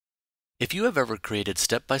If you have ever created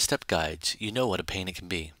step-by-step guides, you know what a pain it can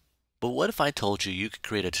be. But what if I told you you could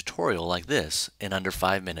create a tutorial like this in under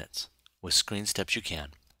 5 minutes? With ScreenSteps you can.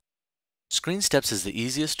 ScreenSteps is the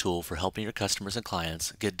easiest tool for helping your customers and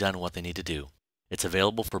clients get done what they need to do. It's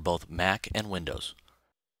available for both Mac and Windows.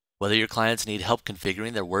 Whether your clients need help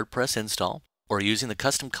configuring their WordPress install or using the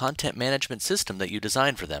custom content management system that you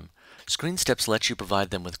designed for them, ScreenSteps lets you provide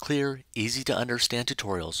them with clear, easy-to-understand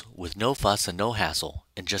tutorials with no fuss and no hassle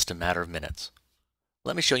in just a matter of minutes.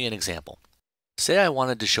 Let me show you an example. Say I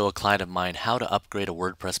wanted to show a client of mine how to upgrade a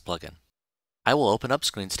WordPress plugin. I will open up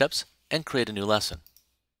ScreenSteps and create a new lesson.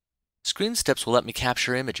 ScreenSteps will let me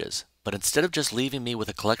capture images, but instead of just leaving me with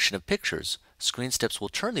a collection of pictures, ScreenSteps will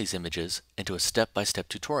turn these images into a step-by-step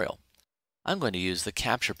tutorial. I'm going to use the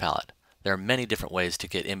capture palette. There are many different ways to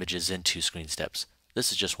get images into ScreenSteps.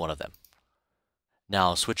 This is just one of them. Now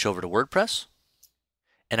I'll switch over to WordPress,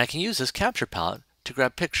 and I can use this capture palette to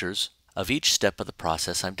grab pictures of each step of the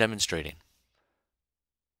process I'm demonstrating.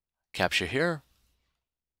 Capture here.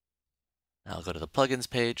 Now I'll go to the plugins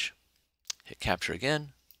page, hit capture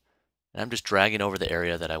again, and I'm just dragging over the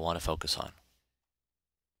area that I want to focus on.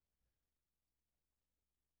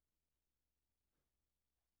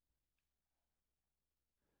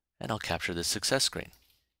 And I'll capture this success screen.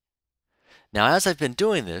 Now, as I've been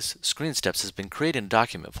doing this, ScreenSteps has been creating a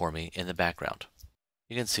document for me in the background.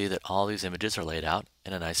 You can see that all these images are laid out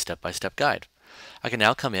in a nice step-by-step guide. I can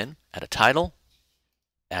now come in, add a title,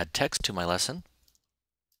 add text to my lesson,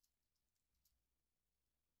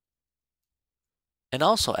 and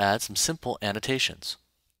also add some simple annotations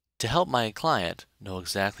to help my client know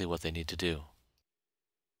exactly what they need to do.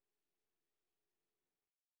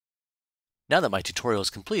 Now that my tutorial is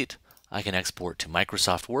complete, I can export to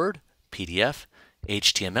Microsoft Word, PDF,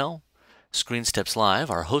 HTML, ScreenSteps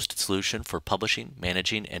Live, our hosted solution for publishing,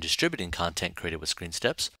 managing, and distributing content created with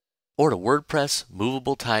ScreenSteps, or to WordPress,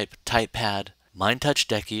 Movable Type, TypePad, MindTouch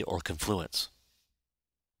Decky, or Confluence.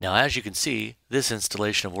 Now, as you can see, this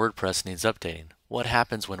installation of WordPress needs updating. What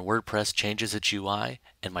happens when WordPress changes its UI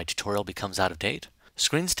and my tutorial becomes out of date?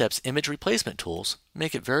 ScreenSteps image replacement tools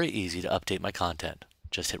make it very easy to update my content.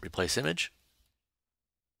 Just hit Replace Image,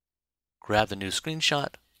 grab the new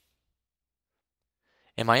screenshot,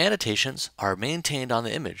 and my annotations are maintained on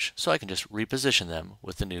the image, so I can just reposition them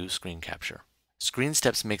with the new screen capture.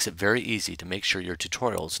 ScreenSteps makes it very easy to make sure your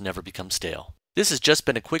tutorials never become stale. This has just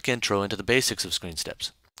been a quick intro into the basics of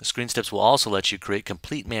ScreenSteps. ScreenSteps will also let you create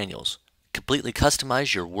complete manuals, completely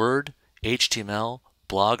customize your Word, HTML,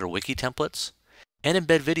 blog, or wiki templates, and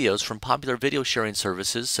embed videos from popular video sharing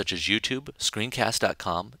services such as YouTube,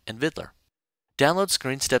 Screencast.com, and Vidler. Download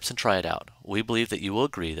ScreenSteps and try it out. We believe that you will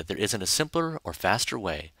agree that there isn't a simpler or faster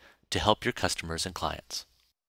way to help your customers and clients.